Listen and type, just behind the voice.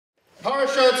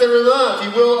Parashat Terumah, if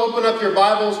you will, open up your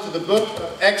Bibles to the book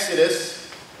of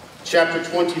Exodus, chapter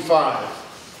 25.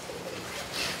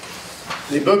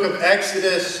 The book of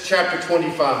Exodus, chapter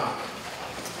 25.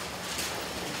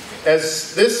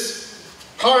 As this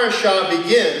parasha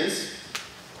begins,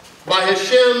 by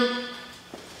Hashem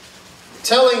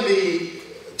telling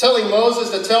Moses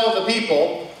to tell the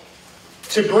people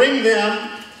to bring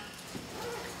them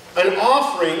an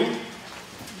offering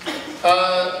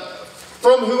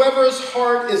from whoever's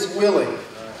heart is willing,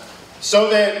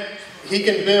 so that he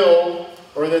can build,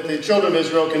 or that the children of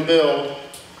Israel can build,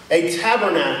 a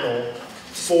tabernacle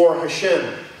for Hashem.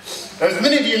 As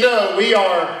many of you know, we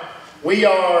are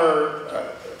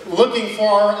looking for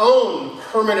our own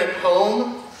permanent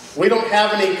home. We don't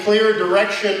have any clear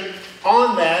direction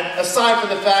on that, aside from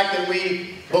the fact that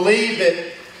we believe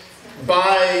that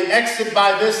by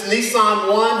this Nisan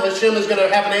 1, Hashem is going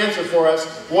to have an answer for us.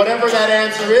 Whatever that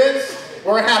answer is,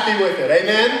 we're happy with it.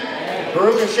 Amen? Amen.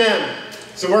 Baruch Hashem.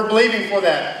 So we're believing for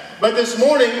that. But this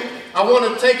morning, I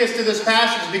want to take us to this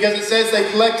passage because it says they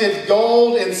collected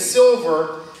gold and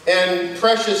silver and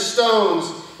precious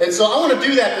stones. And so I want to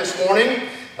do that this morning.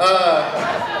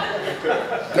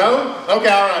 No?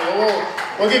 Okay, all right. Well,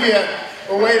 we'll give you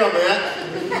we'll wait on that.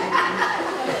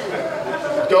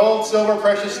 Gold, silver,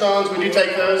 precious stones. We do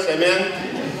take those.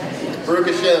 Amen? Baruch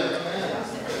Hashem.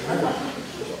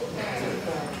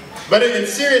 But in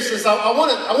seriousness, I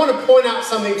want to point out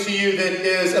something to you that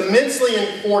is immensely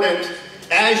important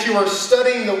as you are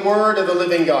studying the Word of the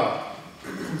living God.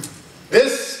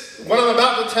 What I'm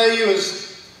about to tell you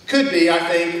could be, I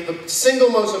think, the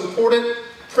single most important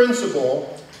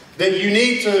principle that you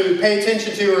need to pay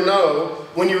attention to or know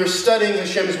when you're studying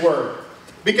Hashem's Word.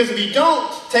 Because if you don't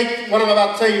take what I'm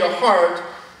about to tell you to heart,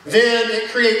 then it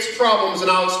creates problems, and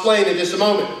I'll explain in just a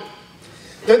moment.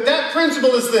 That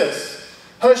principle is this.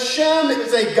 Hashem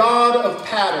is a God of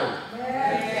pattern.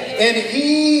 And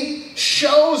He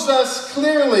shows us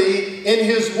clearly in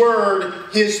His Word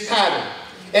His pattern.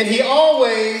 And He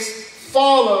always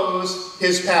follows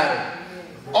His pattern.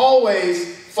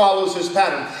 Always follows His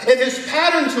pattern. And His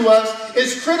pattern to us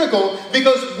is critical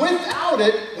because without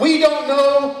it, we don't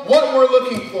know what we're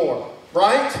looking for.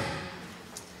 Right?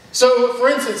 So, for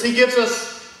instance, He gives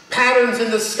us patterns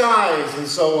in the skies and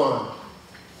so on.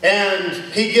 And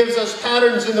He gives us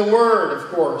patterns in the Word, of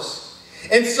course.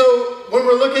 And so, when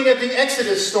we're looking at the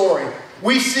Exodus story,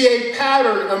 we see a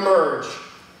pattern emerge.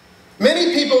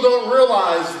 Many people don't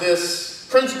realize this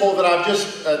principle that I've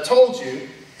just told you.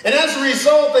 And as a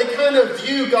result, they kind of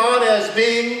view God as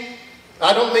being,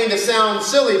 I don't mean to sound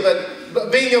silly,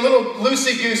 but being a little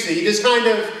loosey-goosey. He just kind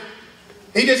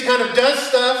of does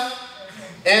stuff,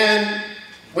 and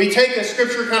we take a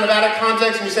scripture kind of out of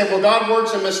context and we say, well, God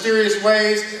works in mysterious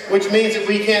ways, which means that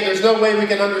there's no way we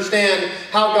can understand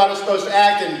how God is supposed to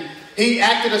act. And He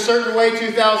acted a certain way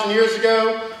 2,000 years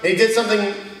ago. And He did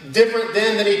something different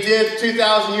then than He did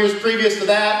 2,000 years previous to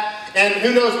that. And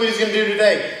who knows what He's going to do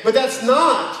today. But that's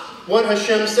not what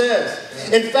Hashem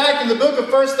says. In fact, in the book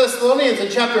of 1 Thessalonians in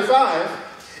chapter 5,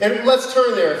 and let's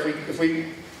turn there if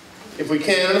we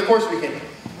can, and of course we can.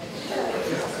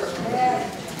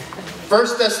 1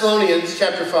 Thessalonians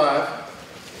chapter 5.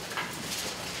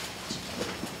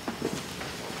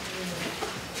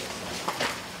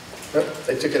 Oh,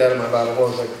 they took it out of my Bible.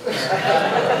 Hold on a second.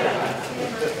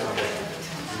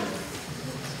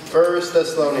 1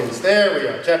 Thessalonians. There we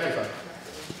are. Chapter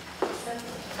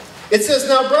 5. It says,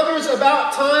 now, brothers,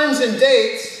 about times and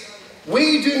dates,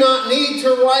 we do not need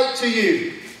to write to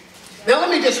you. Now, let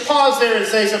me just pause there and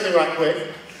say something right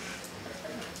quick.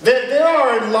 There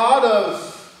are a lot of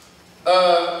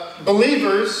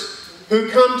believers who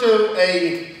come to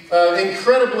an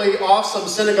incredibly awesome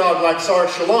synagogue like Sar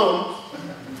Shalom,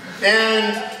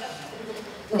 and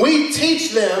we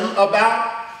teach them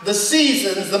about the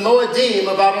seasons, the Moedim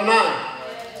of Adonai.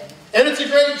 And it's a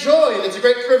great joy, and it's a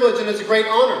great privilege, and it's a great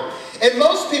honor. And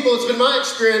most people, it's been my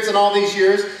experience in all these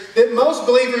years, that most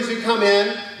believers who come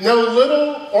in know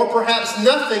little or perhaps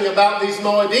nothing about these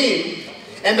Moedim.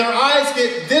 And their eyes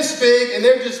get this big, and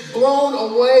they're just blown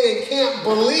away and can't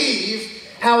believe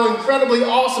how incredibly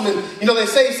awesome. And, they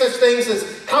say such things as,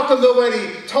 how come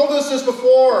nobody told us this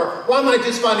before? Or, why am I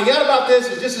just finding out about this?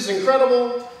 It's just as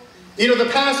incredible. The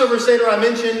Passover Seder I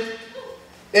mentioned,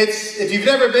 if you've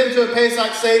never been to a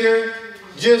Pesach Seder,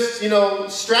 just,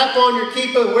 strap on your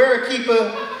kippah, wear a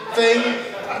kippah thing,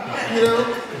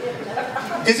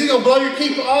 because he's going to blow your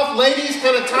kippah off. Ladies,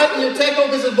 kind of tighten your tekel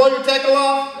because it'll blow your tekel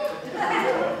off.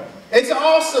 It's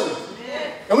awesome.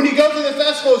 And when you go through the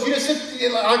festivals, you just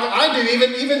sit, like I do,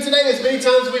 even today, as many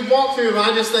times we've walked through them,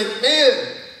 I just think,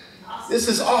 man, this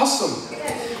is awesome.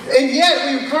 And yet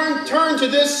we turn to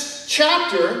this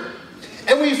chapter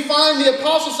and we find the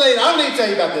apostle saying, I don't need to tell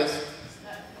you about this.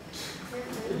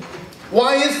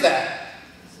 Why is that?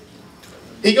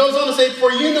 He goes on to say,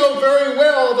 for you know very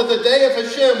well that the day of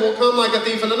Hashem will come like a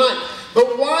thief in the night.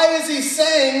 But why is he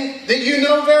saying that you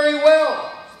know very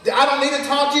well? I don't need to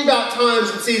talk to you about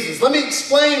times and seasons. Let me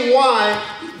explain why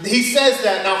he says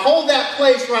that. Now hold that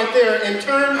place right there and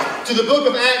turn to the book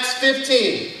of Acts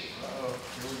 15.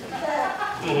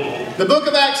 The book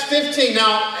of Acts 15.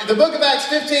 Now, the book of Acts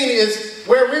 15 is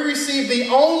where we receive the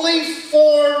only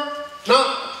four,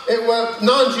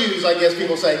 non-Jews, I guess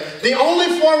people say, the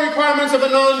only four requirements of a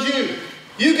non-Jew.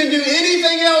 You can do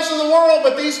anything else in the world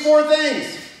but these four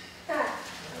things.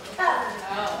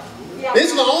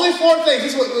 These are the only four things.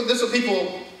 This is what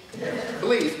people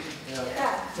believe.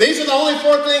 These are the only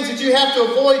four things that you have to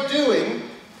avoid doing.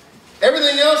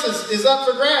 Everything else is up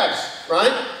for grabs,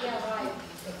 right?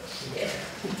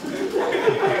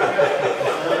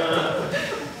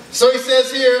 So he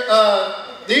says here,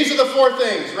 these are the four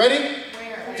things. Ready?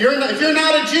 If you're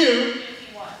not a Jew,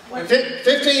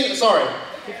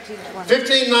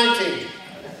 1519.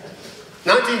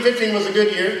 1915 was a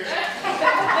good year.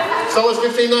 So was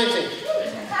 1519.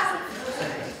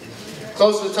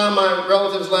 Close to the time my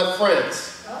relatives left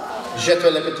France. Je te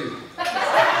le peux.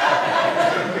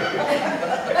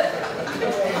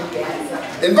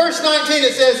 In verse 19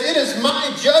 it says, it is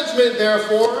my judgment,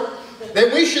 therefore,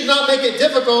 that we should not make it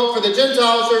difficult for the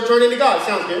Gentiles to return to God.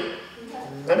 Sounds good.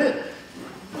 Amen.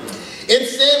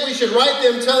 Instead, we should write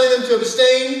them telling them to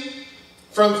abstain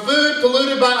from food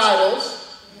polluted by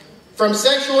idols, from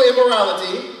sexual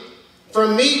immorality,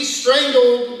 from meats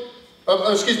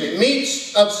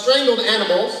of strangled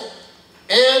animals,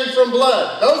 and from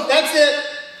blood. That's it.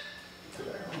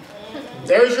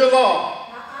 There's your law.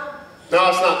 No,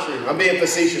 it's not true. I'm being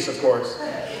facetious, of course.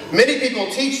 Many people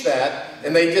teach that,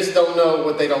 and they just don't know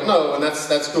what they don't know, and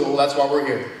that's cool. That's why we're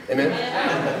here. Amen?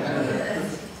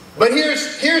 But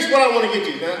here's what I want to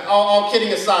get to. All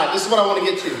kidding aside, this is what I want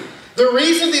to get to. The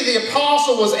reason that the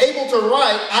apostle was able to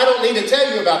write, I don't need to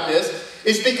tell you about this,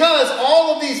 is because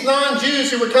all of these non-Jews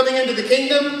who were coming into the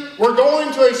kingdom were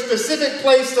going to a specific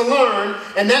place to learn,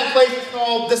 and that place is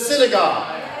called the synagogue.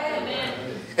 Amen.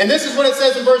 And this is what it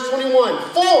says in verse 21.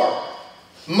 For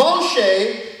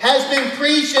Moshe has been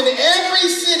preached in every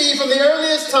city from the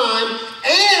earliest time,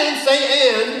 and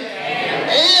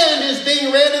is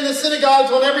being read in the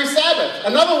synagogues on every Sabbath.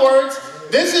 In other words,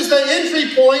 this is the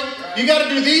entry point. You got to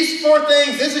do these four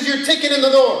things. This is your ticket in the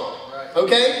door.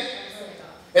 Okay?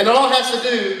 And it all has to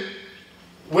do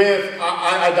with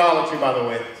idolatry, by the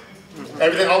way.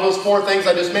 Everything, all those four things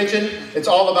I just mentioned, it's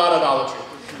all about idolatry.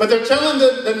 But they're telling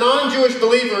the non-Jewish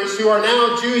believers who are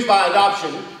now Jews by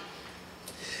adoption,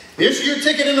 here's your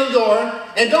ticket in the door,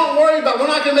 and don't worry about it. We're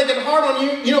not going to make it hard on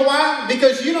you. You know why?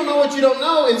 Because you don't know what you don't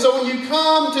know. And so when you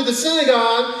come to the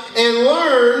synagogue and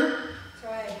learn,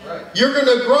 you're going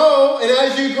to grow, and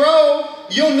as you grow,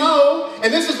 you'll know.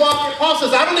 And this is why the apostle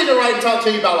says, I don't need to write and talk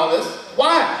to you about all this.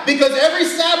 Why? Because every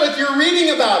Sabbath you're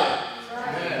reading about it.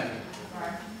 Amen.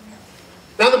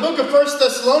 Now the book of 1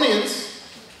 Thessalonians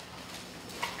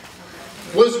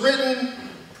was written,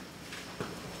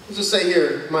 let's just say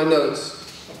here, my notes.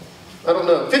 I don't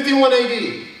know, 51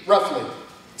 AD, roughly.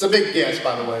 It's a big guess,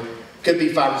 by the way. Could be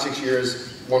 5 or 6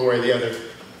 years, one way or the other.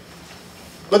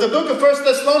 But the book of 1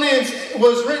 Thessalonians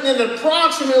was written in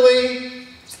approximately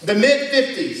the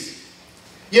mid-50s.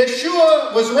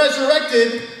 Yeshua was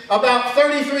resurrected about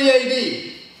 33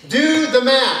 AD. Do the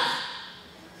math.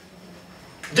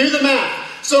 Do the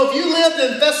math. So if you lived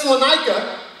in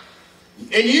Thessalonica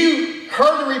and you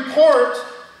heard a report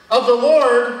of the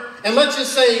Lord, and let's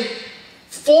just say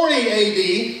 40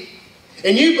 AD,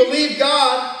 and you believed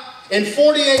God in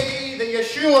 40 AD that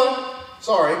Yeshua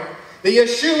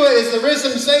is the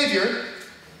risen Savior,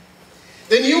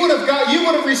 then you would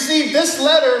have received this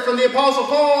letter from the Apostle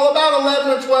Paul about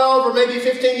 11 or 12 or maybe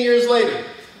 15 years later.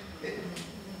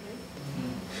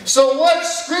 So what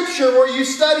scripture were you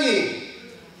studying?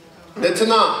 The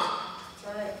Tanakh.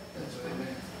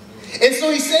 And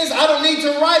so he says, I don't need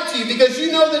to write to you because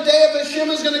you know the day of Hashem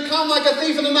is going to come like a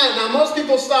thief in the night. Now most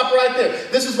people stop right there.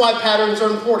 This is why patterns are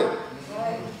important.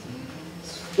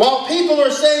 While people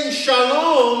are saying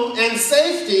shalom and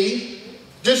safety,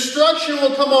 destruction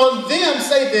will come on them,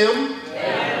 say them,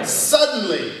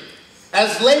 suddenly,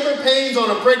 as labor pains on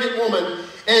a pregnant woman,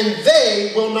 and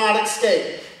they will not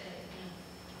escape.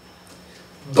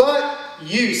 But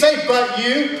you. Say, but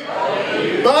you.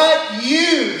 But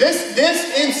you. This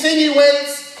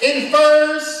insinuates,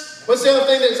 infers, what's the other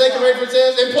thing that Zechariah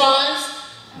says? Implies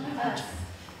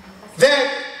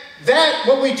that that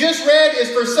what we just read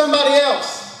is for somebody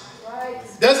else.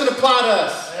 Doesn't apply to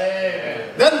us.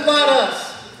 Doesn't apply to us.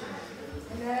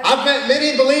 I've met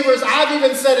many believers, I've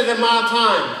even said it in my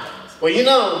time. Well, you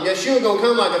know, Yeshua gonna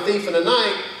come like a thief in the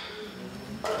night.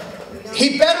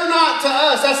 He better not to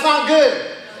us. That's not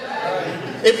good.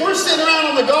 If we're sitting around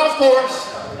on the golf course,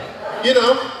 you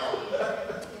know,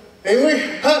 and we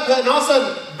putt, and all of a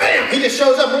sudden, bam, he just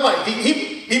shows up. We're like,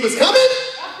 he was coming?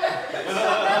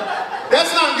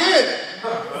 That's not good.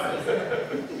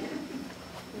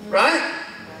 Right?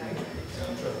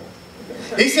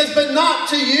 He says, but not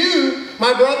to you,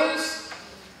 my brothers.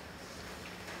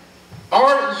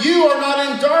 You are not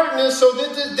in darkness, so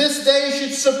that this day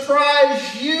should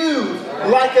surprise you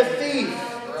like a thief.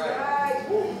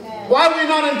 Why are we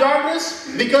not in darkness?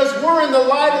 Because we're in the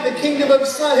light of the kingdom of His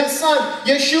Son.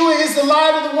 Yeshua is the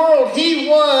light of the world. He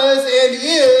was and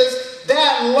is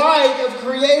that light of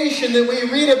creation that we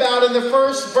read about in the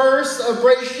first verse of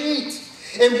Bereshit.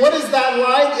 And what is that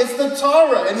light? It's the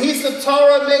Torah. And He's the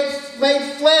Torah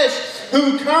made flesh,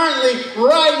 who currently,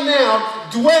 right now,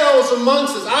 dwells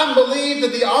amongst us. I believe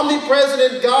that the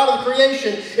omnipresent God of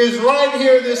creation is right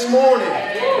here this morning,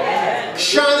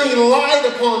 shining light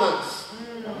upon us.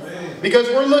 Because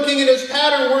we're looking at His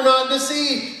pattern, we're not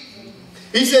deceived.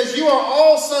 He says, you are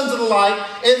all sons of the light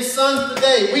and sons of the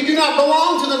day. We do not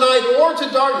belong to the night or to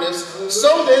darkness.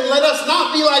 So then, let us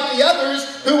not be like the others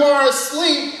who are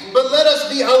asleep, but let us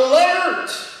be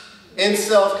alert and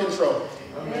self-control.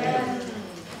 Amen.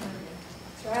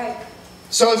 That's right.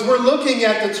 So as we're looking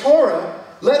at the Torah,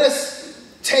 let us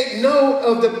take note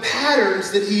of the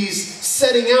patterns that He's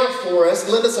setting out for us.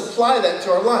 Let us apply that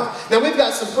to our life. Now, we've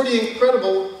got some pretty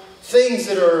incredible things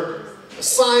that are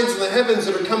signs in the heavens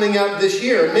that are coming up this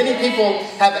year. Many people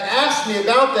have asked me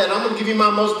about that, and I'm going to give you my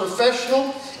most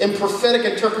professional and prophetic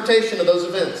interpretation of those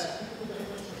events,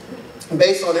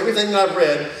 based on everything that I've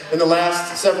read in the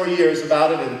last several years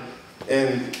about it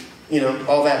and you know,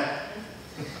 all that.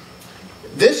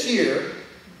 This year,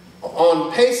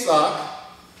 on Pesach,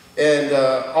 and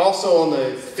also on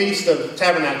the Feast of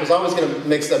Tabernacles, I was going to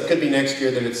mix up, could be next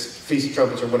year that it's Feast of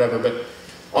Trumpets or whatever, but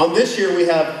on this year we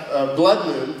have a blood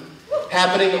moon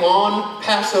happening on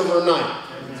Passover night,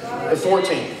 the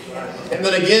 14th. And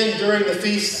then again during the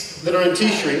feasts that are in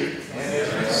Tishri,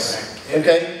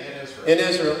 okay, in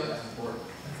Israel.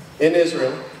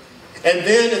 And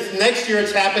then next year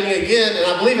it's happening again, and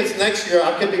I believe it's next year.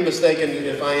 I could be mistaken.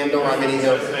 If I am, don't write me an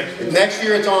email. Next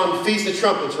year it's on Feast of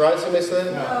Trumpets, right? Somebody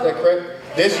said that? Is that correct?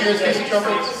 This year's Feast of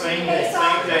Trumpets? Same day.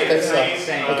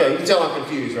 Okay, you can tell I'm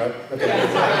confused, right? Okay.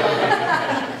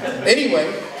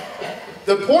 Anyway,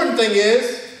 the important thing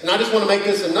is, and I just want to make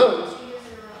this a note,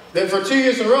 that for 2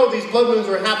 years in a row, these blood moons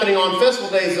are happening on festival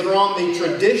days that are on the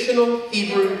traditional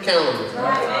Hebrew calendar.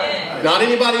 Not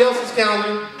anybody else's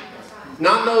calendar.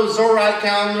 Not no Zorite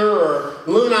calendar or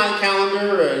Lunite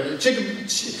calendar or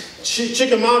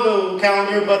Chickamauga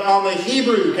calendar, but on the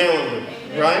Hebrew calendar.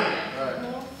 Right?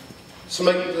 So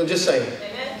just saying.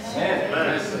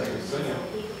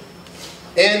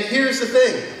 And here's the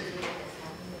thing.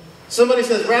 Somebody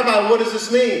says, Rabbi, what does this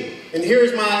mean? And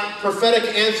here's my prophetic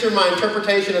answer, my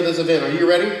interpretation of this event. Are you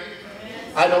ready?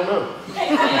 I don't know.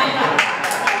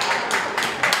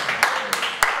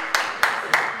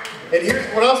 And here's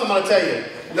what else I'm going to tell you.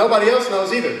 Nobody else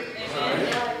knows either.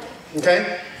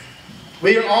 Okay?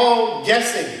 We are all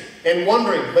guessing and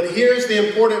wondering. But here's the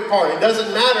important part. It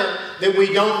doesn't matter that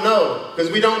we don't know, because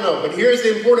we don't know. But here's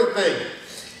the important thing.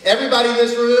 Everybody in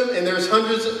this room, and there's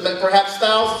hundreds, perhaps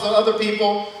thousands of other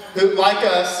people who, like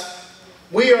us,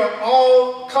 we are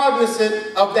all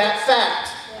cognizant of that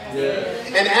fact. Yeah.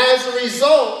 And as a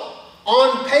result,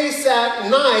 on Pesach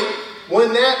night,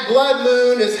 when that blood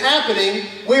moon is happening,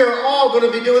 we are all going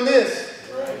to be doing this.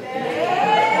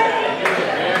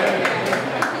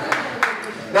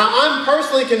 Now, I'm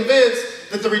personally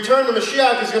convinced that the return of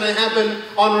Mashiach is going to happen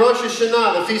on Rosh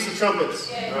Hashanah, the Feast of Trumpets.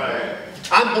 Right.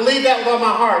 I believe that with all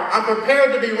my heart. I'm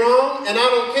prepared to be wrong, and I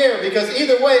don't care, because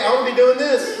either way, I want to be doing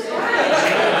this.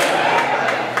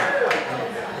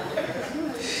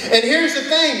 And here's the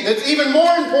thing that's even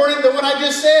more important than what I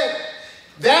just said.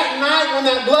 That night when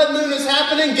that blood moon is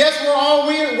happening, guess where all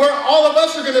of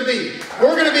us are going to be?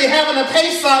 We're going to be having a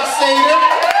Pesach Seder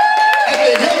at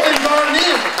the Hilton Garden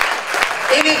Inn.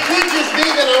 And it could just be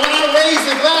that when I raise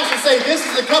the glass and say, this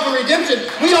is the cup of redemption,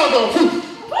 we all go, whoo.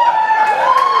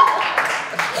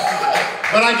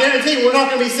 But I guarantee you, we're not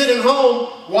going to be sitting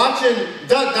home watching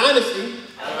Duck Dynasty.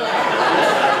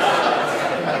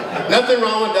 Nothing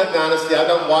wrong with Duck Dynasty. I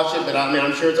don't watch it, but I mean,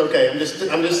 I'm sure it's okay. I'm just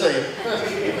saying.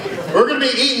 We're going to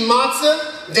be eating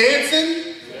matzah,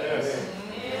 dancing,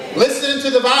 listening to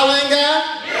the violin guy.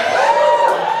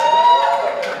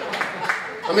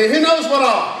 I mean, who knows what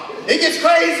all? It gets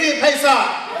crazy at Pesach.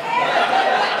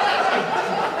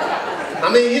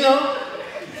 I mean, you know,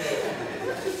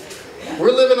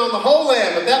 we're living on the whole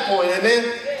lamb at that point, amen?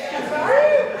 That's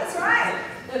right. That's right.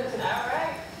 All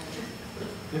right.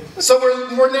 So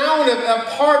we're now in a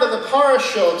part of the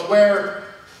parashot where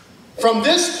from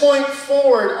this point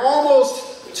forward,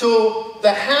 almost to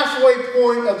the halfway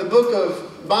point of the book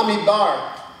of Bamidbar,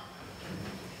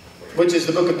 which is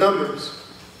the book of Numbers,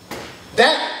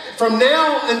 that from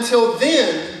now until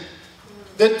then,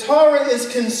 the Torah is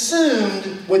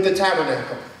consumed with the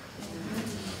tabernacle.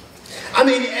 I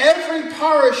mean, every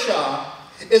parashah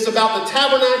is about the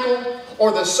tabernacle,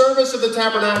 or the service of the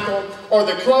tabernacle, or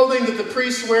the clothing that the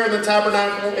priests wear in the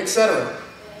tabernacle, etc.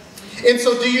 And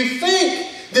so do you think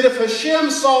that if Hashem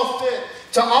saw fit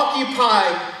to occupy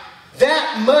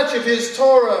that much of His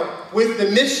Torah with the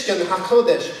Mishkan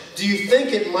HaKodesh, do you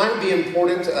think it might be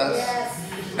important to us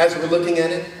as we're looking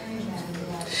at it?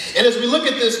 And as we look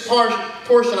at this portion,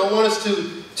 I want us to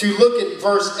look at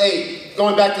verse 8.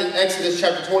 Going back to Exodus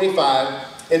chapter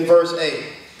 25 in verse 8.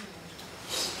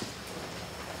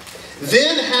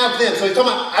 Then have them. So he's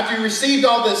talking about after you received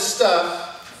all this stuff,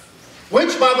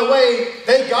 which, by the way,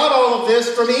 they got all of this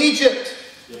from Egypt.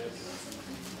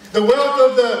 The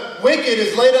wealth of the wicked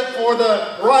is laid up for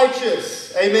the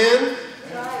righteous. Amen?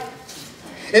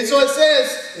 And so it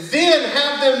says, then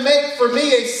have them make for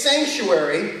me a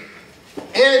sanctuary,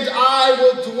 and I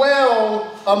will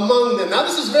dwell among them. Now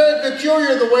this is very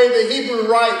peculiar the way the Hebrew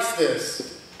writes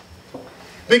this.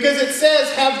 Because it says,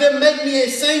 have them make me a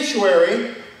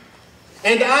sanctuary,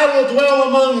 and I will dwell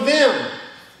among them.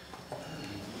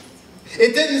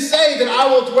 It didn't say that I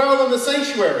will dwell in the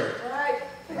sanctuary.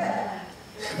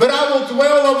 But I will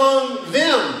dwell among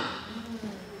them.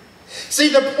 See,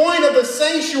 the point of the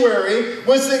sanctuary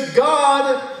was that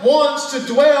God wants to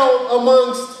dwell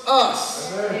amongst us.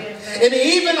 And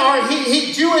even our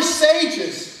Jewish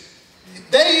sages,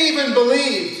 they even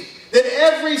believed that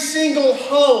every single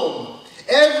home,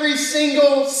 every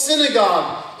single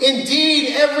synagogue,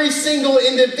 indeed every single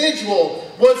individual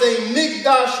was a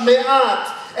mikdash me'at,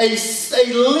 a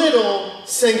little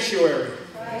sanctuary.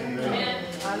 Amen.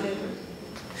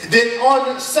 That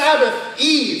on Sabbath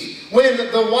Eve, when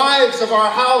the wives of our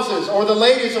houses or the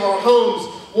ladies of our homes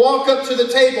walk up to the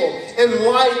table and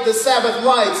light the Sabbath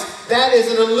lights, that is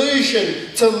an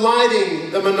allusion to lighting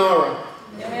the menorah.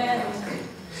 Amen.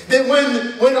 That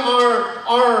when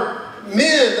our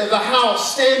men of the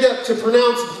house stand up to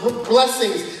pronounce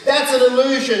blessings, that's an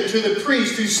allusion to the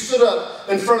priest who stood up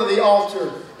in front of the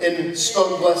altar and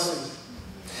spoke blessings.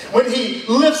 When he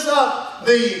lifts up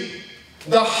the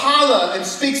challah and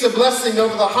speaks a blessing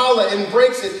over the challah and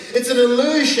breaks it, it's an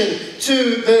allusion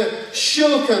to the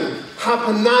shulchan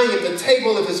hapanayim, the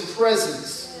table of His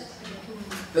presence,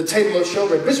 the table of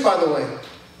showbread. Which, by the way,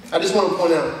 I just want to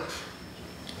point out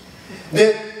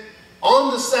that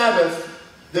on the Sabbath,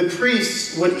 the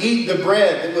priests would eat the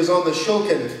bread that was on the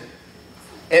shulchan,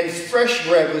 and fresh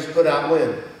bread was put out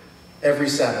when? Every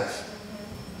Sabbath.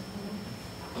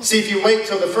 See, if you wait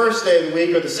till the first day of the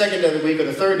week, or the second day of the week, or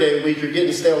the third day of the week, you're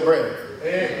getting stale bread.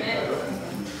 Amen.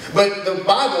 But the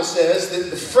Bible says that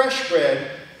the fresh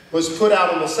bread was put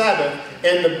out on the Sabbath,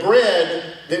 and the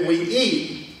bread that we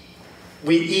eat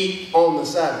on the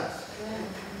Sabbath.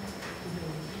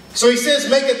 So he says,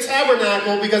 make a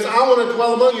tabernacle because I want to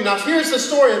dwell among you. Now here's the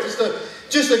story,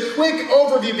 just a quick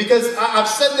overview, because I've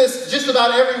said this just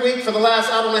about every week for the last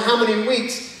I don't know how many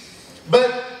weeks.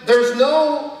 But there's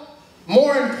no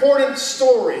more important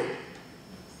story.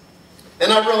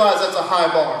 And I realize that's a high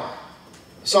bar.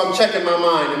 So I'm checking my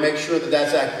mind and make sure that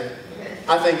that's accurate.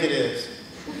 I think it is.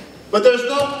 But there's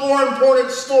no more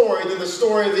important story than the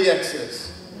story of the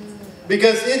Exodus.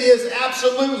 Because it is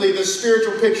absolutely the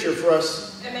spiritual picture for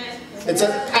us. Amen. It's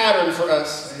a pattern for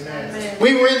us. Amen.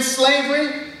 We were in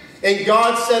slavery, and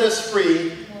God set us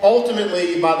free,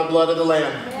 ultimately by the blood of the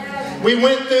Lamb. Amen. We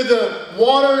went through the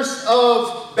waters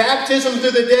of baptism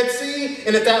through the Dead Sea,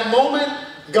 and at that moment,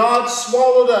 God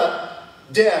swallowed up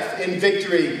death in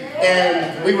victory,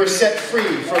 and we were set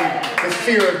free from the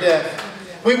fear of death.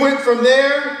 We went from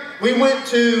there, we went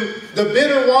to the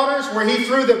bitter waters where He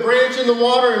threw the branch in the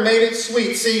water and made it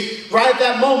sweet. See, right at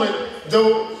that moment,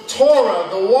 the Torah,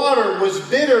 the water, was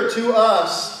bitter to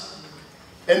us.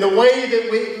 And the way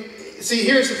that we... See,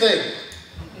 here's the thing.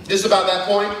 Just about that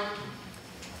point.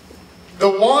 The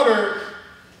water,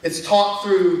 it's taught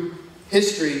through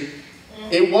history.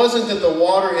 It wasn't that the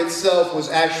water itself was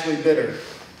actually bitter.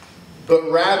 But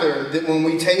rather that when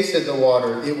we tasted the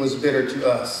water, it was bitter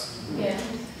to us. Yeah.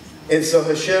 And so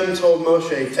Hashem told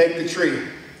Moshe, take the tree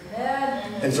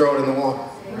and throw it in the water.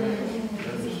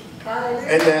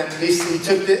 And that he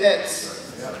took the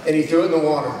etz and he threw it in the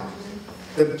water.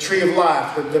 The tree of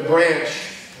life, the branch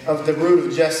of the root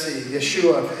of Jesse,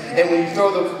 Yeshua. And when you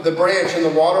throw the branch in the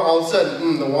water, all of a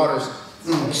sudden, the water's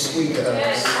sweet to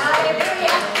us.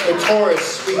 The Torah is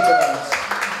sweet to us.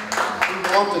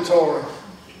 We want the Torah.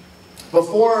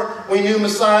 Before we knew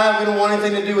Messiah, we don't want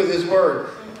anything to do with His Word.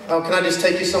 Oh, can I just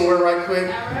take you somewhere right quick?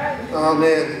 Oh,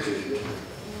 man.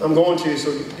 I'm going to,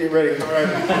 so get ready. All right.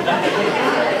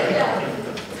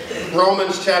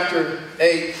 Romans chapter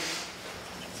 8.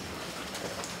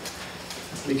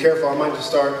 Be careful, I might just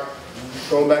start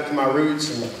going back to my roots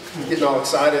and getting all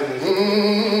excited.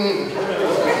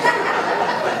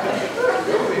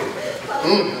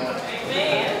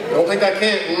 Don't think I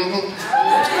can't.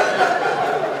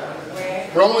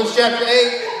 Romans chapter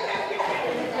 8.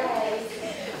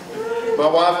 My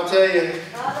wife will tell you.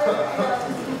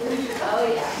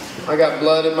 I got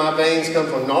blood in my veins, come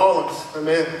from New Orleans.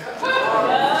 Amen.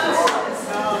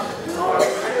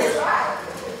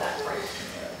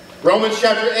 Romans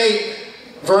chapter 8,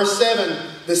 verse 7.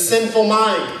 The sinful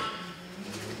mind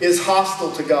is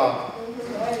hostile to God.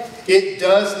 It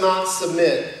does not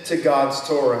submit to God's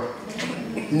Torah,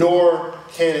 nor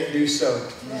can it do so.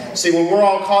 See, when we're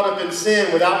all caught up in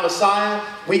sin without Messiah,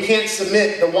 we can't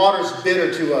submit. The water's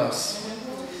bitter to us.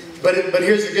 But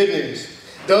here's the good news.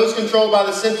 Those controlled by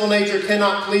the sinful nature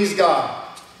cannot please God.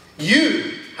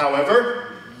 You,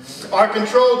 however, are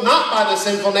controlled not by the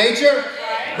sinful nature,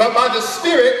 but by the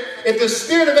Spirit, if the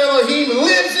Spirit of Elohim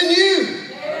lives in you.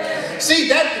 See,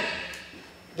 that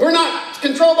we're not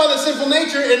controlled by the sinful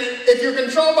nature, and if you're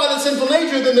controlled by the sinful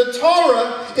nature, then the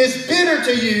Torah is bitter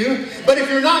to you. But if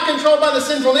you're not controlled by the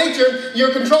sinful nature,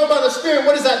 you're controlled by the Spirit.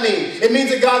 What does that mean? It means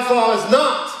that God's law is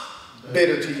not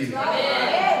bitter to you.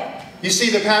 You see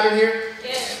the pattern here?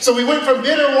 So we went from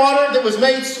bitter water that was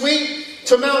made sweet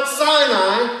to Mount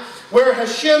Sinai, where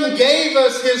Hashem gave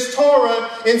us His Torah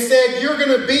and said, you're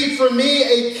going to be for me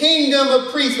a kingdom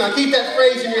of priests. Now keep that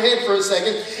phrase in your head for a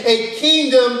second. A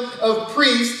kingdom of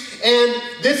priests. And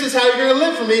this is how you're going to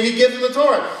live for me. He gives them the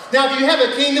Torah. Now if you have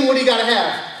a kingdom, what do you got to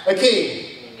have? A king.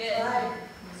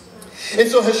 And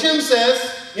so Hashem says,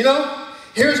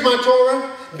 here's my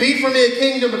Torah. Be for me a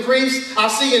kingdom of priests. I'll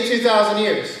see you in 2,000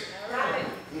 years.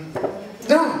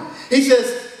 No. He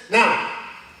says, now,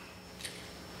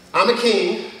 I'm a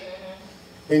king,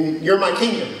 and you're my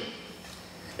kingdom.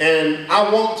 And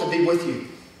I want to be with you.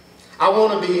 I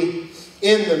want to be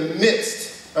in the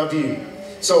midst of you.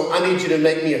 So I need you to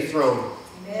make me a throne.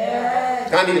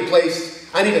 Yes.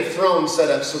 I need a throne set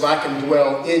up so that I can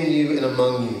dwell in you and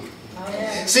among you.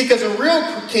 Yes. See, because a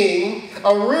real king,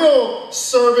 a real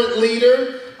servant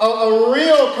leader, a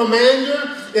real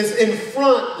commander is in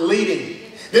front leading.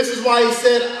 This is why he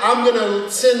said, I'm going to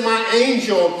send my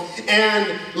angel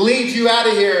and lead you out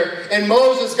of here. And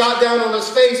Moses got down on his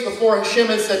face before Hashem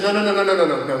and said, no.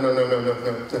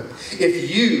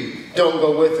 If you don't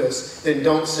go with us, then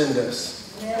don't send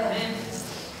us. Yeah.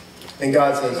 And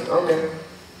God says, okay.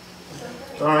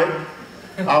 All right.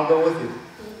 I'll go with you.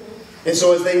 And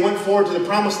so as they went forward to the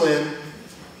promised land,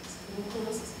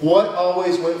 what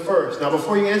always went first? Now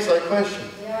before you answer that question,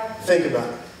 think about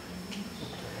it.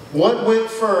 What went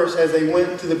first as they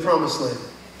went to the promised land?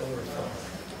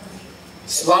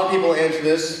 A lot of people answer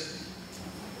this.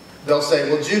 They'll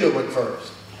say, well, Judah went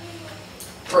first.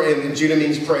 And Judah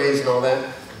means praise and all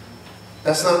that.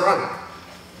 That's not right.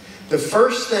 The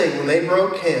first thing, when they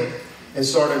broke camp and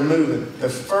started moving, the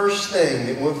first thing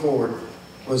that went forward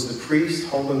was the priest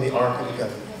holding the Ark of the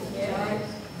Covenant. Yeah.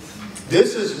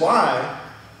 This is why,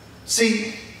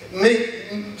 see,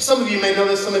 some of you may know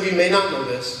this, some of you may not know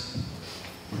this.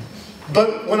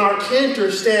 But when our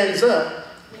cantor stands up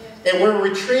and we're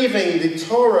retrieving the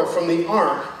Torah from the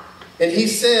ark, and he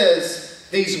says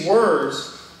these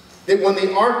words, that when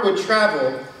the ark would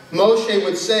travel, Moshe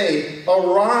would say,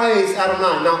 arise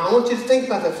Adonai. Now, I want you to think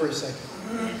about that for a second.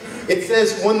 It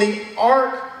says, when the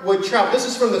ark would travel. This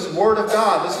is from this Word of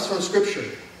God. This is from Scripture.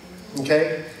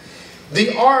 Okay?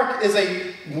 The ark is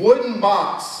a wooden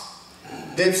box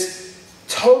that's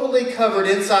totally covered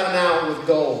inside and out with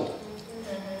gold.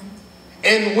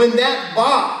 And when that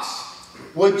box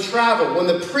would travel, when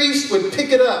the priest would pick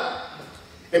it up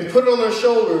and put it on their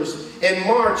shoulders and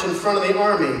march in front of the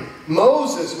army,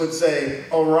 Moses would say,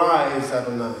 arise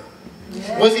Adonai.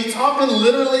 Was he talking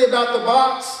literally about the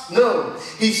box? No.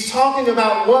 He's talking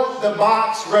about what the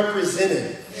box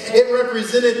represented. It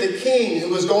represented the king who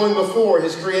was going before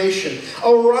his creation.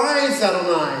 Arise,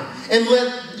 Adonai, and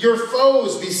let your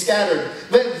foes be scattered.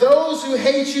 Let those who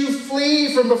hate you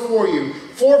flee from before you.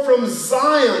 For from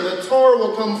Zion the Torah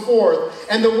will come forth,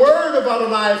 and the word of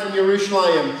Adonai from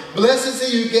Jerusalem. Blessed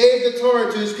is he who gave the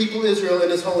Torah to his people Israel in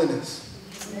his holiness.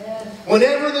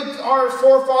 Whenever our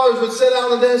forefathers would set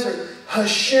out in the desert,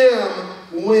 Hashem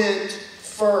went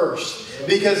first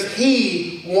because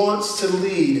he wants to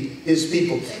lead his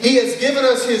people. He has given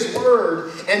us his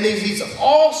word, and he's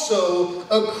also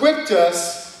equipped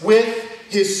us with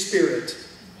his spirit.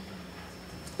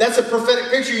 That's a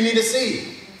prophetic picture you need to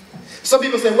see. Some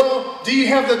people say, well, do you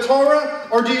have the Torah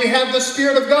or do you have the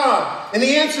Spirit of God? And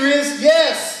the answer is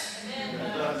yes.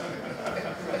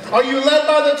 Are you led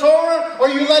by the Torah or are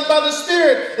you led by the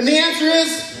Spirit? And the answer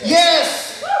is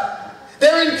yes.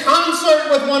 They're in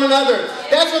concert with one another.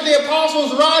 That's what the apostle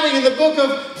is writing in the book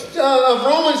of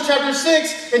Romans chapter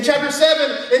 6 and chapter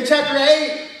 7 and chapter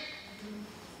 8.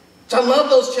 I love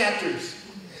those chapters.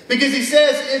 Because he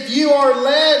says, if you are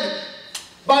led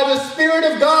by the Spirit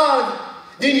of God,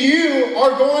 then you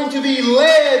are going to be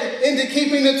led into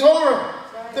keeping the Torah.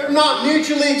 They're not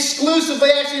mutually exclusive.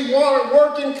 They actually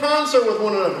work in concert with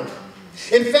one another.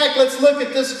 In fact, let's look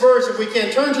at this verse if we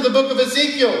can. Turn to the book of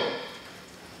Ezekiel.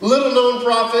 Little known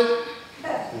prophet.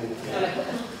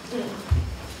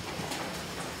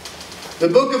 The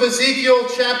book of Ezekiel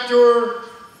chapter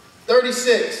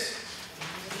 36.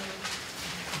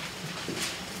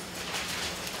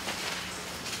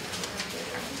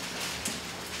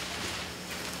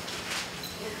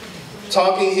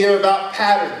 Talking here about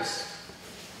patterns.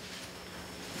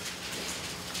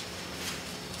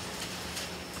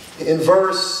 In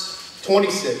verse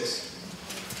 26.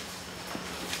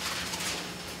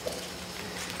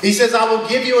 He says, I will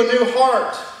give you a new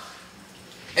heart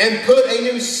and put a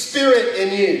new spirit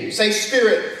in you. Say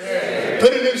spirit. Spirit.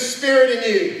 Put a new spirit in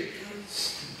you.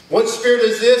 What spirit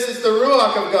is this? It's the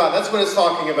Ruach of God. That's what it's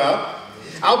talking about.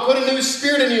 I'll put a new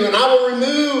spirit in you, and I will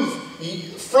remove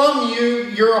from you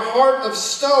your heart of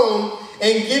stone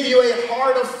and give you a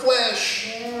heart of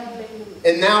flesh.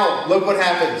 And now, look what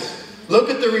happens. Look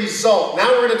at the result. Now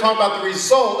we're going to talk about the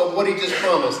result of what he just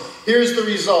promised. Here's the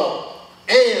result.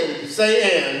 And,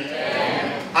 say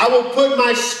and. I will put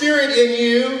my spirit in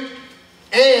you,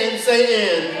 and,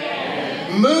 say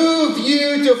and. Move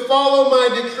you to follow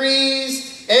my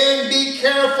decrees and be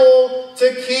careful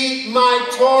to keep my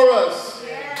Torahs.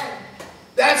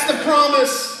 That's the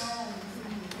promise.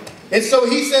 And so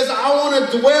he says, I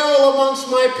want to dwell amongst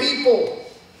my people.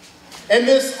 And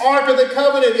this Ark of the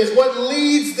Covenant is what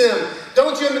leads them.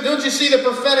 Don't you see the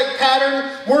prophetic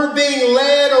pattern? We're being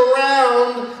led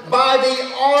around by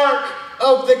the Ark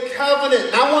of the Covenant.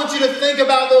 And I want you to think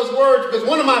about those words, because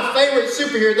one of my favorite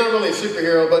superheroes, not really a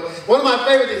superhero, but one of my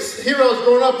favorite heroes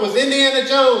growing up was Indiana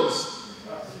Jones.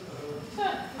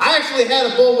 I actually had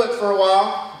a bullwhip for a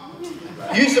while.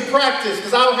 Used to practice,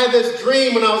 because I had this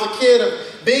dream when I was a kid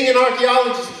of being an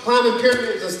archaeologist, climbing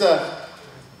pyramids and stuff.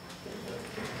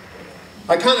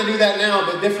 I kind of do that now,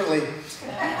 but differently.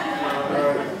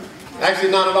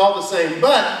 Actually, not at all the same,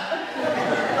 but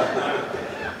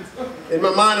in my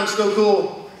mind, I'm still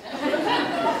cool.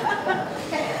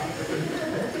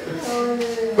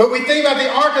 But we think about the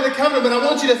Ark of the Covenant, but I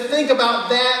want you to think about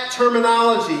that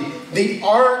terminology. The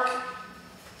Ark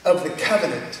of the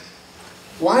Covenant.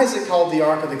 Why is it called the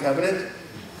Ark of the Covenant?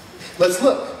 Let's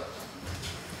look.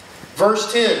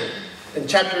 Verse 10 in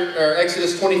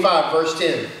Exodus 25, verse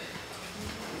 10.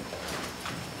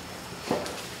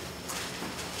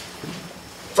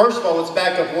 First of all, let's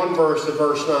back up one verse to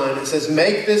verse 9. It says,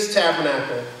 make this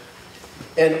tabernacle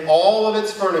and all of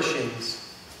its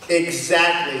furnishings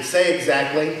exactly, say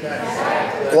exactly,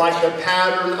 like the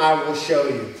pattern I will show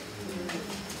you.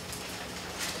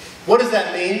 What does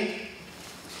that mean?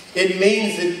 It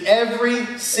means that every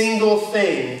single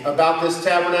thing about this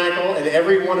tabernacle and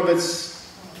every one of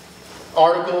its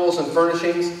articles and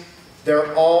furnishings,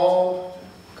 they're all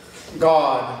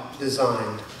God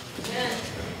designed.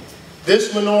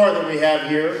 This menorah that we have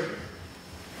here,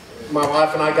 my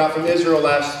wife and I got from Israel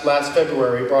last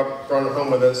February, brought it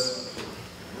home with us.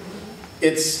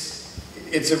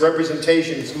 It's a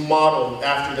representation, it's modeled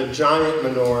after the giant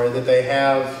menorah that they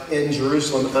have in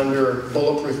Jerusalem under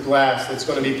bulletproof glass that's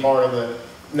going to be part of the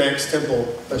next temple,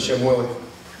 Hashem willing.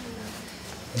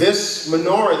 This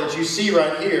menorah that you see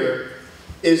right here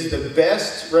is the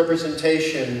best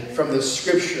representation from the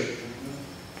Scripture.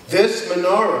 This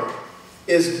menorah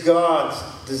is God's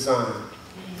design.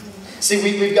 See,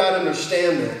 we've got to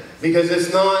understand that, because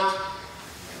it's not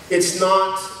It's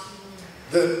not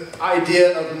the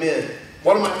idea of men.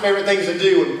 One of my favorite things to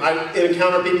do when I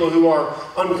encounter people who are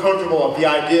uncomfortable with the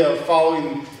idea of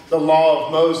following the law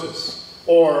of Moses,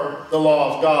 or the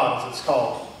law of God, as it's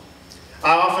called.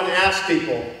 I often ask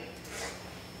people,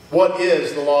 what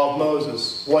is the law of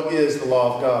Moses? What is the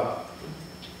law of God?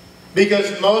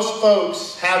 Because most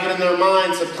folks have it in their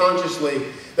mind subconsciously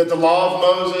that the law of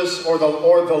Moses or the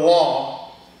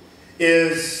law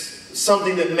is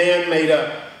something that man made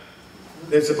up.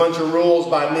 It's a bunch of rules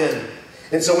by men.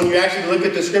 And so when you actually look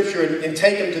at the Scripture and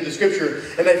take them to the Scripture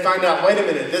and they find out, wait a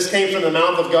minute, this came from the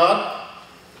mouth of God?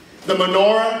 The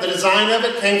menorah, the design of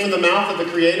it, came from the mouth of the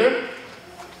Creator?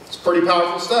 It's pretty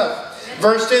powerful stuff.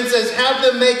 Verse 10 says, have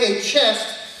them make a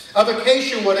chest of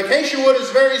acacia wood. Acacia wood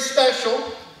is very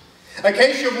special.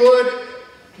 Acacia wood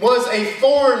was a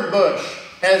thorn bush,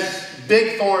 has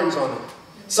big thorns on it.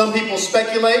 Some people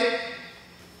speculate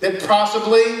that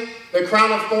possibly the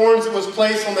crown of thorns that was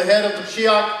placed on the head of the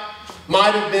Shiach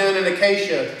might have been an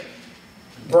acacia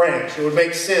branch. It would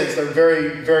make sense. They're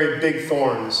very, very big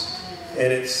thorns.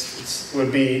 And it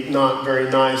would be not very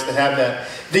nice to have that.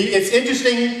 It's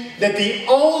interesting that the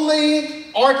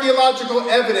only archaeological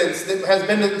evidence that has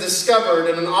been discovered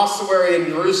in an ossuary in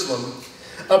Jerusalem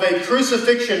of a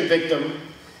crucifixion victim,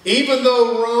 even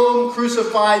though Rome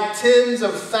crucified tens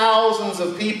of thousands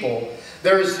of people,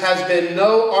 there has been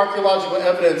no archaeological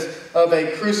evidence of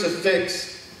a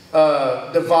crucifix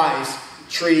device,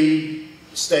 tree,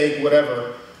 stake,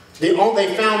 whatever. They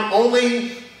found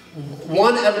only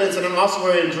one evidence in an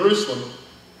ossuary in Jerusalem,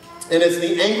 and it's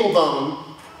the ankle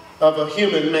bone of a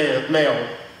human male.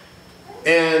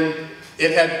 And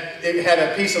it had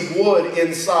a piece of wood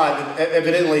inside that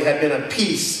evidently had been a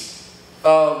piece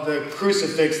of the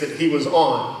crucifix that he was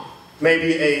on.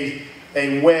 Maybe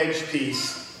a wedge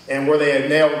piece. And where they had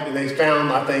nailed, and they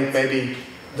found, I think, maybe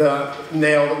the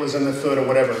nail that was in the foot or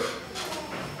whatever.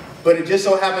 But it just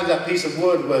so happens that piece of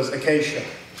wood was acacia.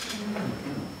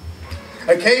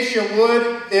 Acacia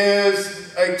wood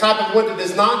is a type of wood that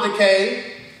does not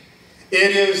decay.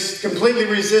 It is completely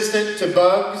resistant to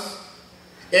bugs.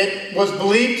 It was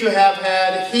believed to have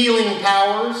had healing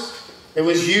powers. It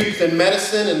was used in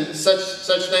medicine and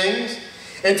such things.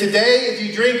 And today, if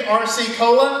you drink RC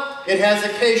Cola, it has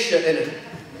acacia in it.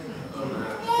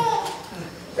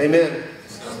 Amen.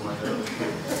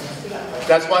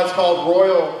 That's why it's called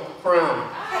Royal Crown.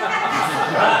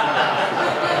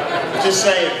 Just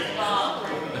saying.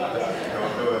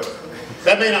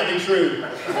 That may not be true.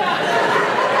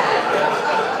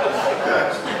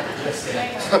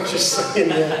 I'm just saying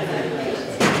that.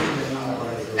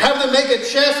 Have them make a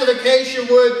chest of acacia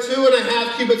wood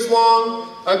 2.5 cubits long,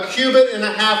 1.5 cubits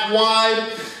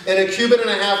wide, and 1.5 cubits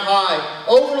high.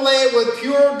 Overlay it with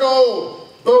pure gold,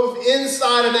 both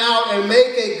inside and out, and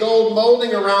make a gold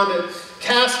molding around it.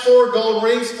 Cast 4 gold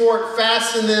rings for it,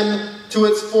 fasten them to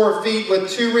its 4 feet with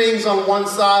 2 rings on one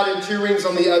side and 2 rings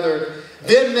on the other.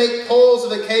 Then make poles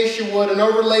of acacia wood and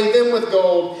overlay them with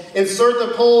gold. Insert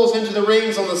the poles into the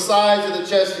rings on the sides of the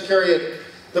chest to carry it.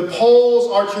 The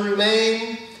poles are to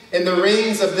remain in the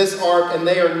rings of this ark, and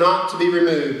they are not to be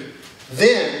removed.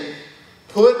 Then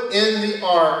put in the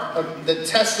ark of the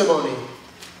testimony,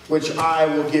 which I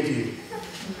will give you.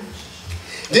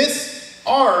 This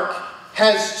ark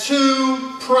has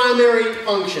 2 primary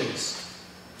functions.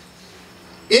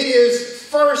 It is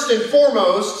first and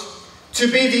foremost to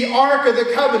be the Ark of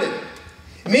the Covenant,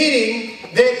 meaning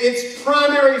that its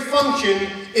primary function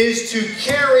is to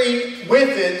carry with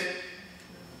it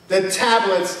the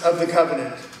tablets of the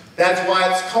covenant. That's why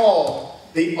it's called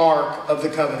the Ark of the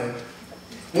Covenant.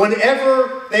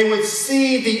 Whenever they would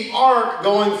see the Ark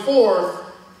going forth,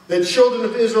 the children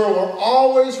of Israel were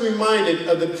always reminded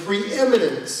of the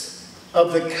preeminence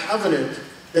of the covenant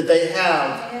that they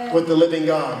have with the living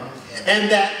God.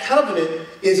 And that covenant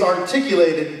is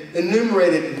articulated,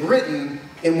 enumerated, written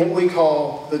in what we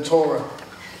call the Torah.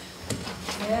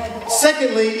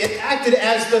 Secondly, it acted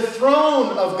as the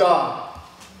throne of God.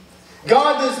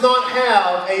 God does not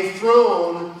have a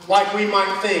throne like we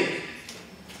might think.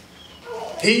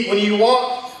 When you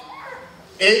walk,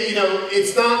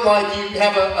 it's not like you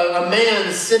have a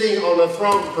man sitting on a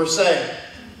throne per se.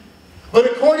 But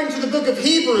according to the book of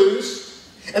Hebrews,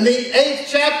 in the 8th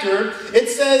chapter, it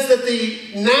says that the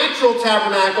natural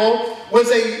tabernacle was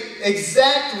an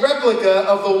exact replica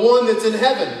of the one that's in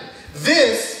heaven.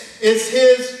 This is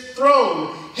his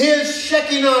throne. His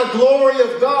Shekinah glory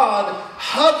of God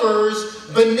hovers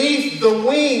beneath the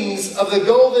wings of the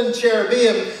golden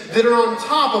cherubim that are on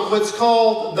top of what's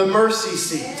called the mercy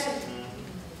seat.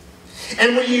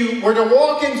 And when you were to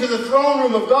walk into the throne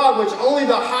room of God, which only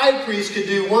the high priest could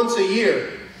do once a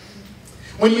year,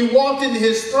 When you walked into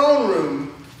his throne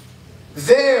room,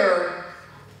 there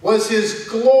was his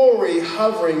glory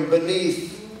hovering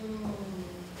beneath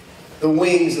the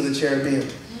wings of the cherubim.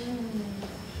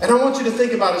 And I want you to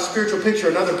think about a spiritual picture,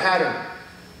 another pattern.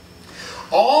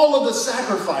 All of the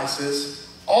sacrifices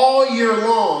all year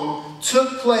long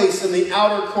took place in the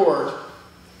outer court.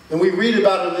 And we read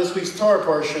about it in this week's Torah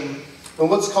portion on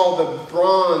what's called the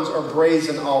bronze or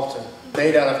brazen altar,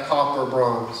 made out of copper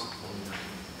bronze.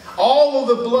 All of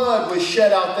the blood was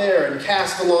shed out there and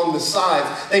cast along the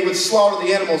sides. They would slaughter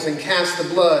the animals and cast the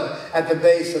blood at the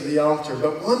base of the altar.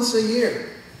 But once a year,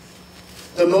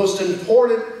 the most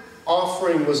important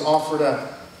offering was offered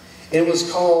up. It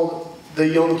was called the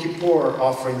Yom Kippur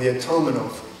offering, the atonement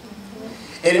offering.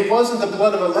 And it wasn't the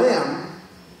blood of a lamb,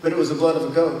 but it was the blood of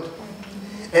a goat.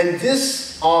 And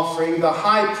this offering, the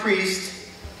high priest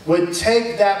would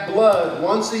take that blood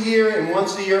once a year and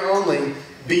once a year only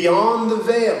beyond the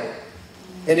veil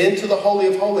and into the Holy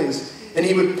of Holies. And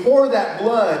he would pour that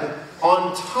blood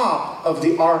on top of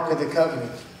the Ark of the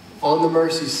Covenant, on the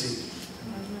mercy seat.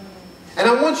 And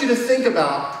I want you to think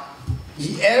about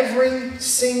every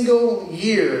single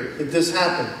year that this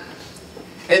happened.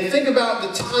 And think about the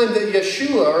time that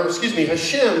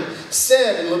Hashem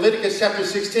said in Leviticus chapter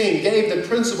 16, gave the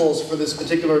principles for this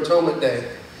particular atonement day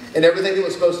and everything that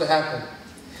was supposed to happen.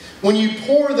 When you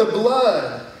pour the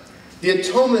blood, the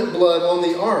atonement blood on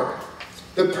the ark,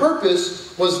 the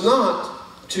purpose was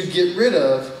not to get rid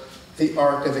of the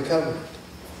Ark of the Covenant.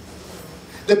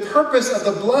 The purpose of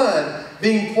the blood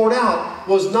being poured out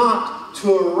was not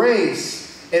to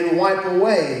erase and wipe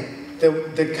away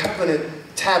the covenant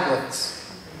tablets.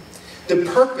 The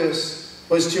purpose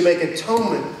was to make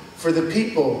atonement for the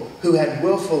people who had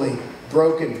willfully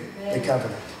broken the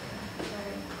covenant.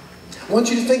 I want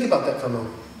you to think about that for a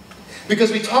moment.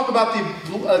 Because we talk about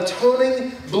the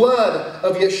atoning blood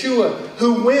of Yeshua,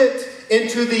 who went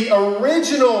into the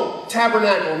original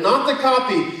tabernacle, not the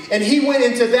copy. And he went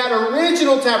into that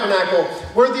original tabernacle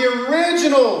where the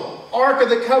original Ark of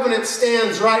the Covenant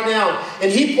stands right now.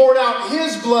 And he poured out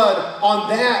his blood on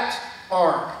that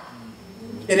ark.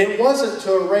 And it wasn't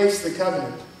to erase the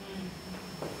covenant.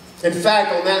 In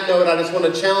fact, on that note, I just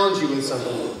want to challenge you with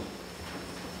something.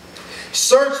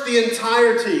 Search the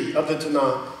entirety of the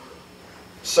Tanakh.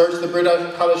 Search the Brit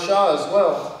Hadashah as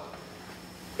well.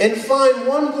 And find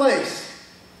one place.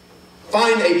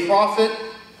 Find a prophet,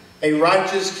 a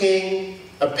righteous king,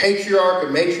 a patriarch, a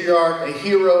matriarch, a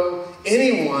hero,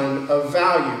 anyone of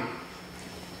value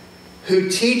who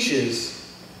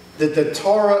teaches that the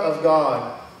Torah of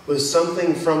God was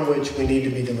something from which we need to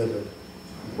be delivered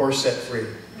or set free.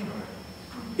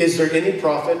 Is there any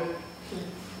prophet?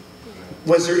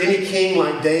 Was there any king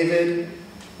like David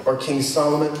or King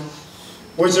Solomon?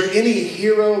 Was there any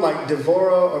hero like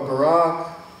Deborah or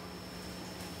Barak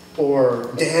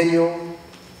or Daniel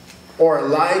or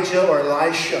Elijah or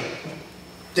Elisha?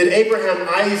 Did Abraham,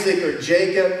 Isaac, or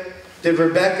Jacob? Did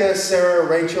Rebekah, Sarah,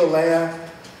 Rachel, Leah?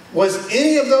 Was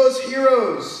any of those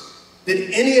heroes,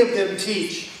 did any of them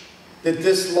teach that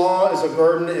this law is a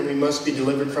burden and we must be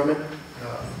delivered from it?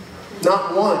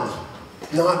 Not one.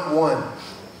 Not one.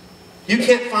 You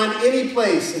can't find any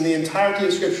place in the entirety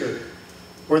of Scripture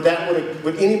where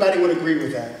anybody would agree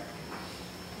with that.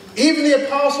 Even the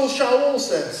Apostle Shaul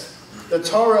says, the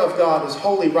Torah of God is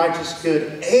holy, righteous,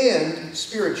 good, and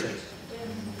spiritual.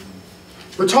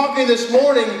 We're talking this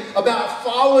morning about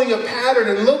following a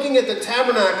pattern and looking at the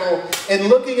tabernacle and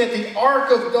looking at the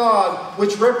Ark of God,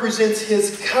 which represents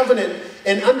His covenant,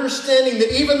 and understanding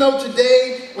that even though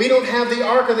today we don't have the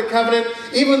Ark of the Covenant,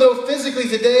 even though physically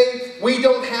today we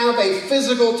don't have a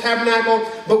physical tabernacle,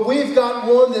 but we've got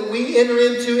one that we enter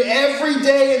into every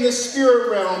day in the spirit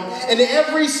realm. And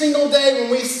every single day when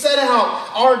we set out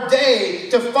our day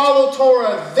to follow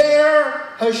Torah, there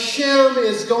Hashem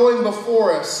is going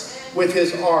before us with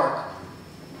His Ark,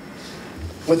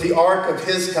 with the Ark of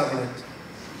His covenant.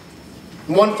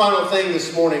 And one final thing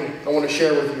this morning I want to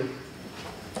share with you.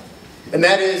 And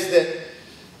that is that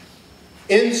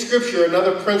in Scripture,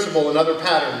 another principle, another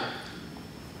pattern,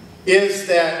 is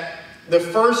that the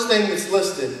first thing that's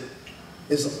listed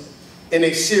is in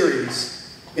a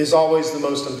series is always the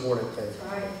most important thing.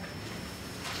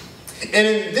 And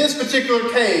in this particular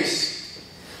case,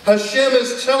 Hashem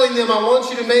is telling them, I want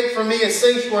you to make for me a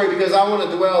sanctuary because I want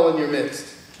to dwell in your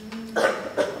midst.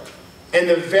 And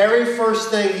the very first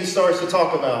thing He starts to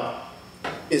talk about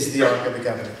is the Ark of the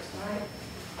Covenant.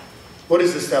 What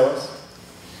does this tell us?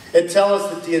 It tells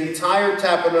us that the entire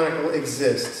tabernacle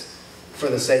exists for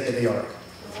the sake of the ark.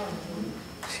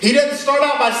 He doesn't start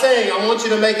out by saying, I want you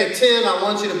to make a tent, I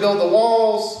want you to build the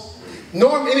walls.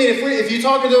 If you're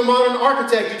talking to a modern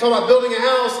architect, you talk about building a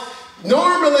house,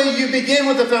 normally you begin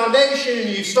with the foundation and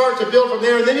you start to build from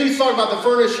there, and then you talk about the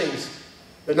furnishings.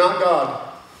 But not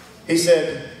God. He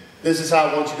said, this is how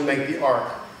I want you to make the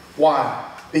ark. Why?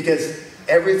 Because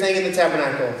everything in the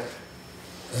tabernacle,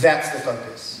 that's the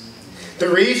focus. The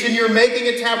reason you're making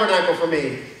a tabernacle for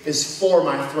me is for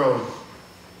my throne.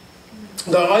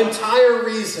 The entire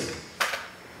reason.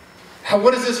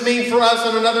 What does this mean for us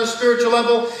on another spiritual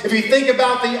level? If you think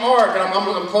about the ark, and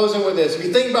I'm closing with this. If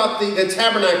you think about the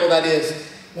tabernacle, that is,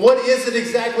 what is it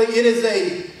exactly? It is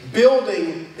a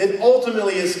building that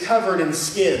ultimately is covered in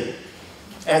skin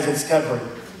as its covering.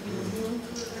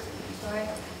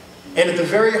 And at the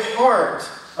very heart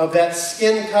of that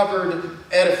skin-covered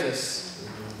edifice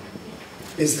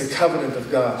is the covenant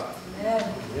of God.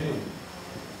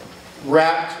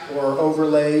 Wrapped or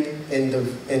overlaid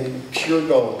in pure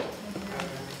gold.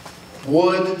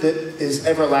 Wood that is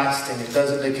everlasting. It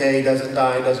doesn't decay, doesn't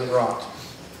die, doesn't rot.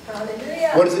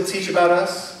 Hallelujah. What does it teach about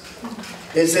us?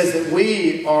 It says that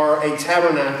we are a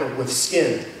tabernacle with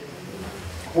skin.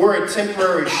 We're a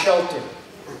temporary shelter.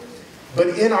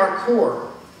 But in our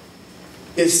core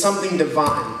is something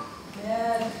divine.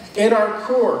 In our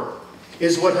core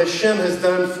is what Hashem has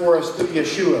done for us through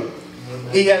Yeshua.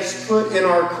 He has put in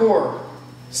our core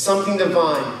something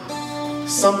divine.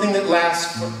 Something that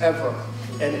lasts forever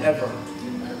and ever.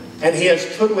 And He has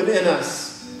put within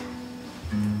us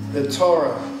the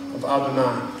Torah of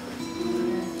Adonai.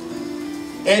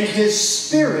 And His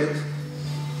Spirit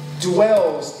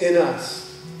dwells in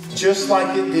us, just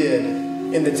like it did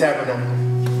in the tabernacle.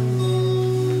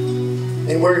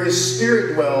 And where His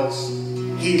Spirit dwells,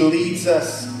 He leads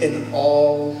us in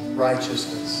all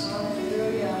righteousness.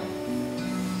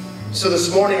 So this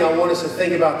morning I want us to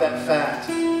think about that fact.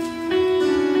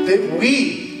 That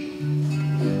we,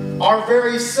 our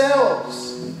very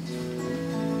selves,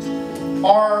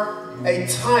 are a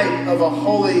type of a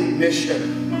holy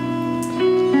mission.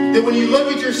 That when you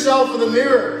look at yourself in the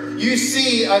mirror, you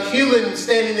see a human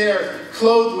standing there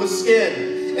clothed with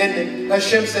skin. And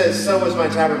Hashem says, so is my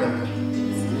tabernacle.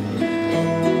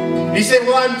 You say,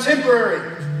 well, I'm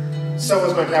temporary. So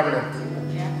is my tabernacle.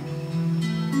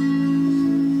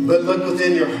 But look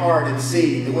within your heart and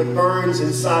see that what burns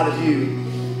inside of you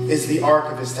is the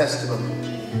ark of His testimony.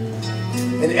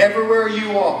 And everywhere you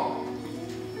walk,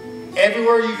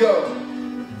 everywhere you go,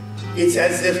 it's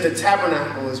as if the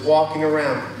tabernacle is walking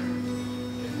around.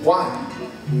 Why?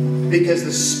 Because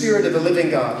the Spirit of the living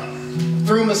God,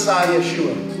 through Messiah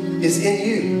Yeshua, is in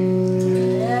you.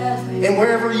 And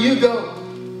wherever you go,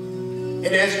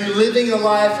 and as you're living a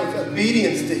life of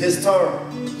obedience to His Torah,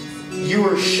 you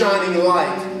are shining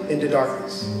light into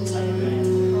darkness.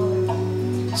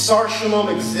 Sar Shalom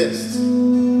exists.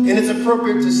 And it's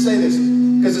appropriate to say this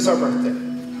because it's our birthday.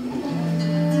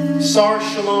 Sar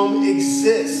Shalom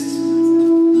exists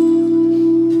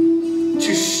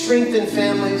to strengthen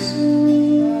families,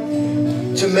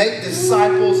 to make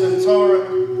disciples in Torah,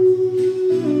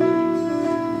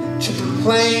 to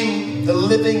proclaim the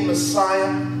living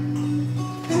Messiah.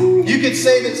 You could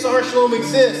say that Sar Shalom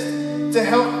exists to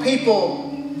help people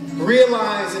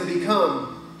realize and become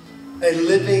a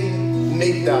living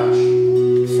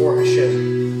Mikdash for Hashem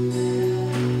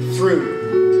through